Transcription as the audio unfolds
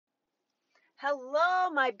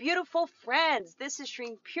Hello, my beautiful friends. This is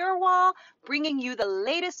Shirin Purewal bringing you the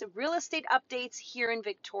latest real estate updates here in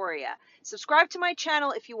Victoria. Subscribe to my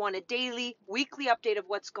channel if you want a daily, weekly update of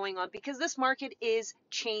what's going on because this market is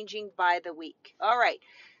changing by the week. All right,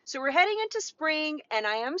 so we're heading into spring and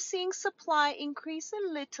I am seeing supply increase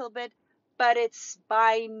a little bit, but it's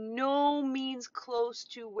by no means close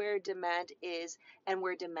to where demand is and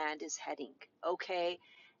where demand is heading. Okay,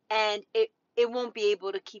 and it won't be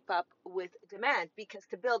able to keep up with demand because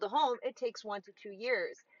to build a home, it takes 1 to 2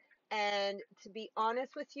 years. And to be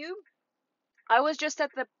honest with you, I was just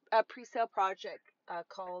at the pre-sale project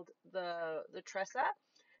called the Tressa,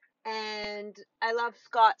 and I love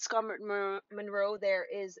Scott. Monroe there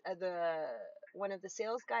is the one of the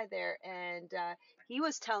sales guy there, and he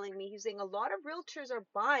was telling me, he's saying a lot of realtors are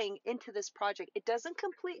buying into this project. It doesn't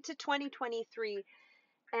complete to 2023,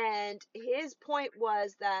 and his point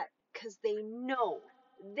was that because they know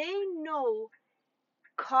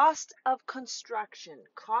cost of construction,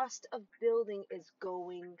 cost of building is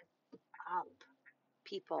going up,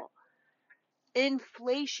 people.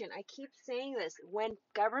 Inflation, I keep saying this, when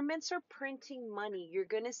governments are printing money, you're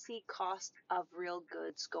going to see cost of real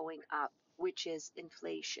goods going up, which is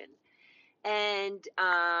inflation. And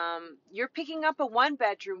you're picking up a one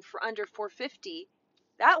bedroom for under 450.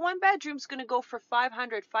 That one bedroom's going to go for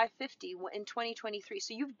 500, 550 in 2023.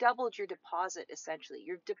 So you've doubled your deposit essentially.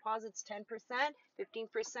 Your deposit's 10%,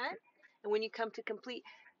 15%, and when you come to complete,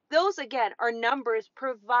 those again are numbers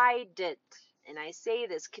provided. And I say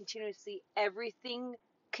this continuously, everything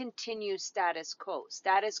continues status quo.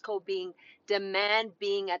 Status quo being demand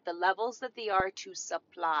being at the levels that they are to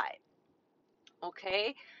supply.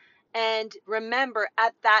 Okay? And remember,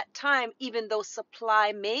 at that time, even though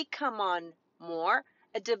supply may come on more,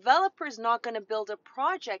 a developer is not going to build a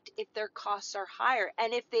project if their costs are higher.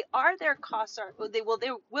 And if they are, their costs are, well, they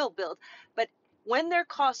will build. But when their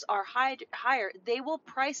costs are higher, they will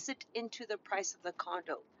price it into the price of the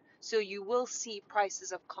condo. So you will see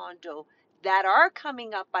prices of condo that are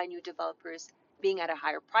coming up by new developers being at a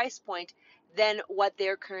higher price point than what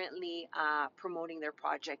they're currently promoting their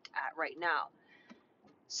project at right now.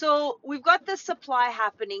 So we've got this supply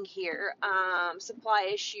happening here,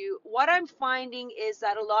 supply issue. What I'm finding is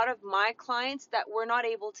that a lot of my clients that were not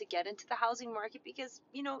able to get into the housing market because,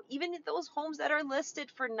 even those homes that are listed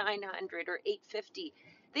for 900 or 850,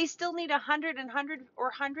 they still need 100 or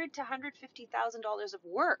 100 to $150,000 of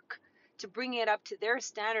work to bring it up to their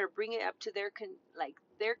standard, bring it up to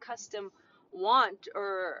their custom want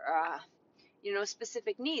or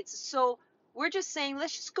specific needs. So we're just saying,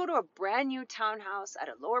 let's just go to a brand new townhouse at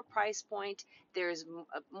a lower price point. There's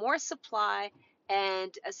more supply,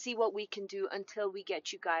 and see what we can do until we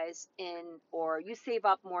get you guys in, or you save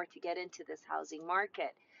up more to get into this housing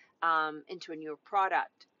market, into a newer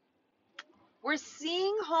product. We're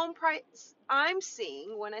seeing home price. I'm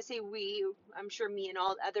seeing, when I say we, I'm sure me and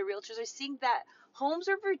all other realtors are seeing that homes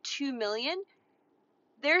over 2 million,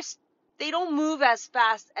 there's they don't move as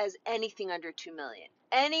fast as anything under 2 million.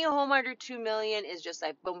 Any home under 2 million is just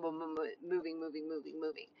like boom, boom, boom,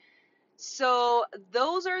 moving. So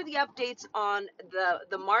those are the updates on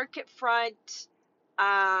the market front.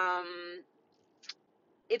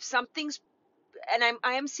 If something's, and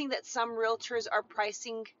I am seeing that some realtors are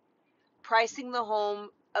pricing the home,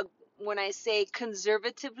 when I say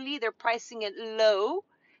conservatively, they're pricing it low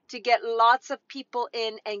to get lots of people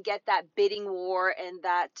in and get that bidding war and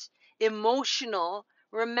that emotional.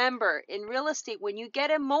 Remember, in real estate, when you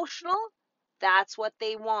get emotional, that's what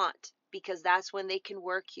they want because that's when they can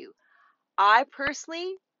work you. I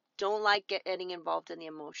personally don't like getting involved in the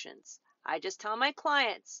emotions. I just tell my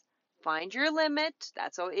clients, find your limit.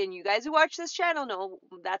 That's all, and you guys who watch this channel know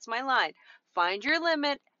that's my line. Find your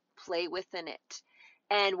limit, play within it.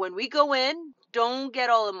 And when we go in, don't get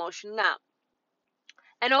all emotional now.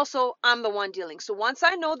 And also, I'm the one dealing. So once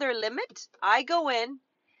I know their limit, I go in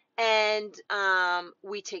and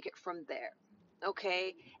we take it from there.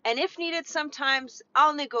 Okay. And if needed, sometimes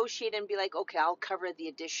I'll negotiate and be like, okay, I'll cover the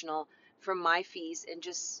additional from my fees and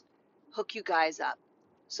just hook you guys up.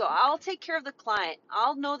 So I'll take care of the client.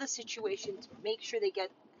 I'll know the situation to make sure they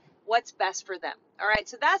get what's best for them. All right.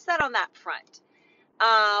 So that's that on that front.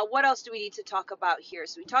 What else do we need to talk about here?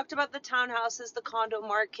 So we talked about the townhouses, the condo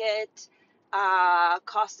market,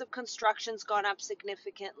 cost of construction's gone up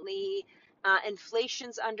significantly,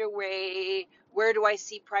 inflation's underway. Where do I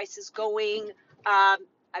see prices going? I've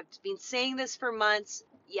been saying this for months.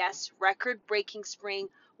 Yes, record-breaking spring.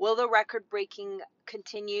 Will the record-breaking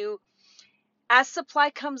continue? As supply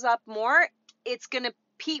comes up more, it's going to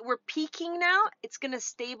peak. We're peaking now. It's going to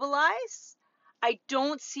stabilize. I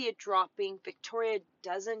don't see it dropping. Victoria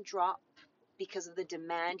doesn't drop because of the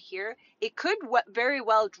demand here. It could very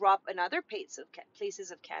well drop in other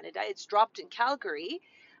places of Canada. It's dropped in Calgary.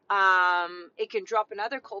 It can drop in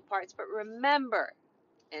other cold parts, but remember,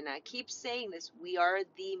 and I keep saying this, we are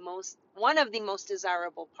one of the most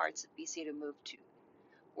desirable parts of BC to move to.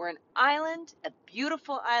 We're an island, a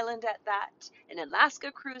beautiful island at that, an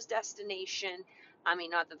Alaska cruise destination. I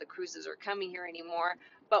mean, not that the cruises are coming here anymore,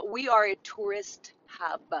 but we are a tourist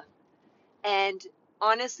hub. And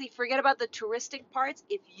honestly, forget about the touristic parts.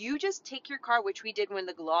 If you just take your car, which we did when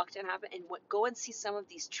the lockdown happened, and go and see some of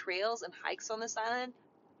these trails and hikes on this island,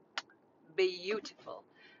 beautiful.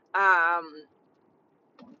 Um,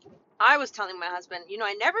 I was telling my husband,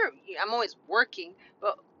 I'm always working,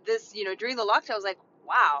 but this, during the lockdown, I was like,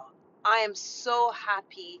 wow, I am so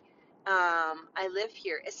happy I live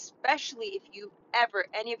here, especially if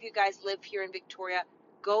any of you guys live here in Victoria,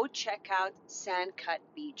 go check out Sandcut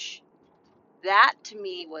Beach. That to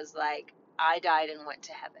me was like, I died and went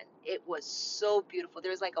to heaven. It was so beautiful.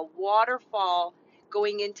 There was like a waterfall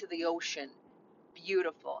going into the ocean.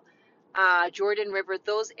 Beautiful. Jordan River,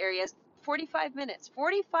 those areas, 45 minutes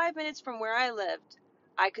from where I lived,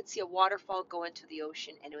 I could see a waterfall go into the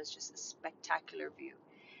ocean, and it was just a spectacular view.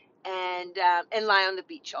 And lie on the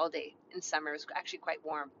beach all day in summer. It was actually quite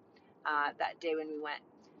warm that day when we went.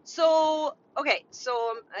 So okay,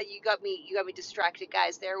 so you got me distracted,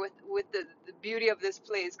 guys, there with the beauty of this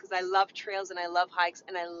place, because I love trails and I love hikes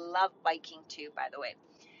and I love biking too, by the way.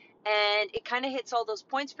 And it kind of hits all those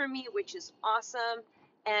points for me, which is awesome.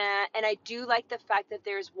 And I do like the fact that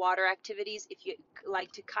there's water activities. If you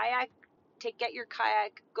like to kayak, get your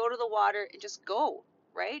kayak, go to the water, and just go,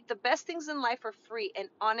 right? The best things in life are free. And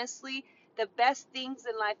honestly, the best things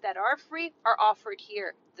in life that are free are offered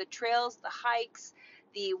here. The trails, the hikes,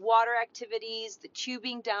 the water activities, the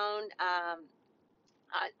tubing down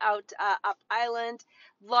up island,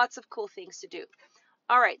 lots of cool things to do.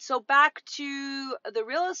 All right, so back to the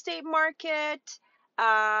real estate market.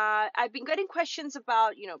 I've been getting questions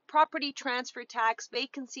about, property transfer tax,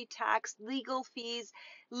 vacancy tax, legal fees.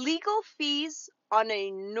 Legal fees on a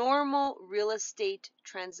normal real estate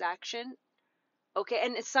transaction. Okay,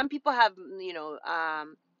 and some people have,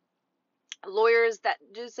 lawyers that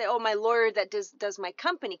just say, oh, my lawyer that does my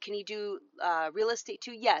company, can you do real estate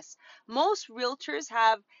too? Yes, most realtors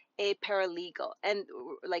have a paralegal and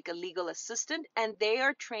like a legal assistant, and they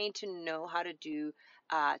are trained to know how to do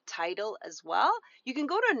title as well. You can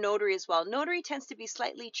go to a notary as well. Notary tends to be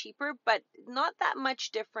slightly cheaper, but not that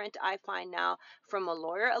much different, I find now, from a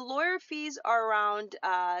lawyer. A lawyer fees are around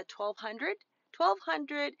 1200,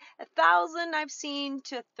 1200, 1000 I've seen,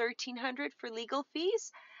 to 1300 for legal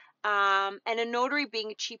fees. And a notary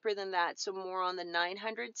being cheaper than that, so more on the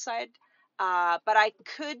 900 side. But I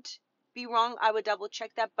could be wrong. I would double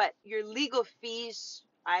check that. But your legal fees,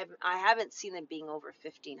 I haven't seen them being over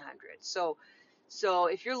 1500. So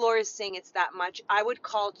if your lawyer is saying it's that much, I would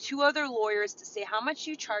call two other lawyers to say how much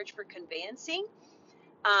you charge for conveyancing.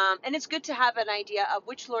 And it's good to have an idea of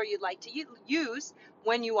which lawyer you'd like to use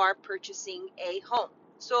when you are purchasing a home.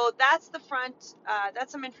 So that's the front.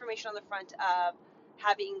 That's some information on the front of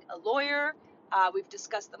having a lawyer. We've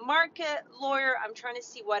discussed the market, lawyer. I'm trying to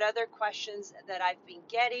see what other questions that I've been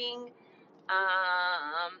getting.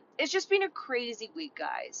 It's just been a crazy week,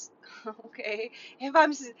 guys. Okay, if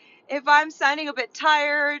I'm sounding a bit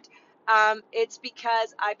tired, it's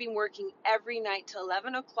because I've been working every night till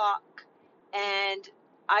 11 o'clock, and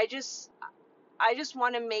I just I just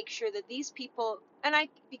want to make sure that these people, and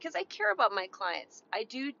because I care about my clients, I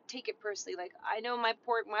do take it personally. Like, I know my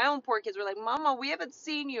own poor kids were like, Mama, we haven't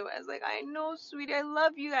seen you. I was like, I know, sweetie, I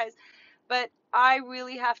love you guys. But I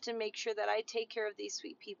really have to make sure that I take care of these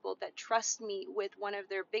sweet people that trust me with one of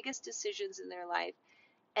their biggest decisions in their life,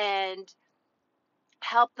 and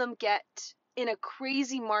help them get in a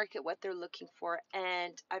crazy market what they're looking for.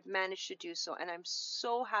 And I've managed to do so. And I'm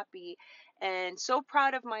so happy and so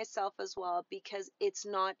proud of myself as well, because it's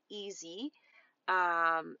not easy.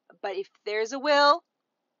 But if there's a will,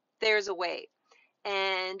 there's a way.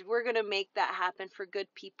 And we're going to make that happen for good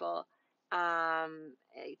people,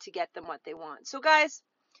 to get them what they want. So, guys,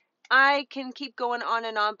 I can keep going on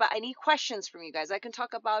and on, but I need questions from you guys. I can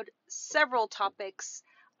talk about several topics.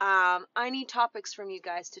 I need topics from you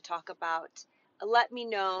guys to talk about. Let me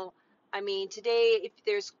know. I mean, today, if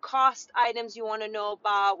there's cost items you want to know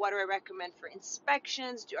about, what do I recommend for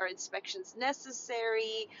inspections? Are inspections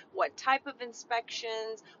necessary? What type of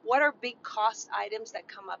inspections? What are big cost items that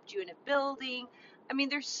come up to you in a building? I mean,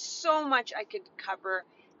 there's so much I could cover.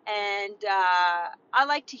 And I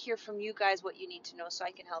like to hear from you guys what you need to know so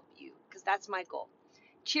I can help you, because that's my goal.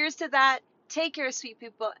 Cheers to that. Take care, sweet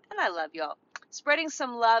people, and I love y'all. spreading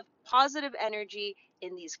some love, positive energy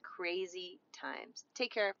in these crazy times.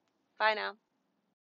 Take care. Bye now.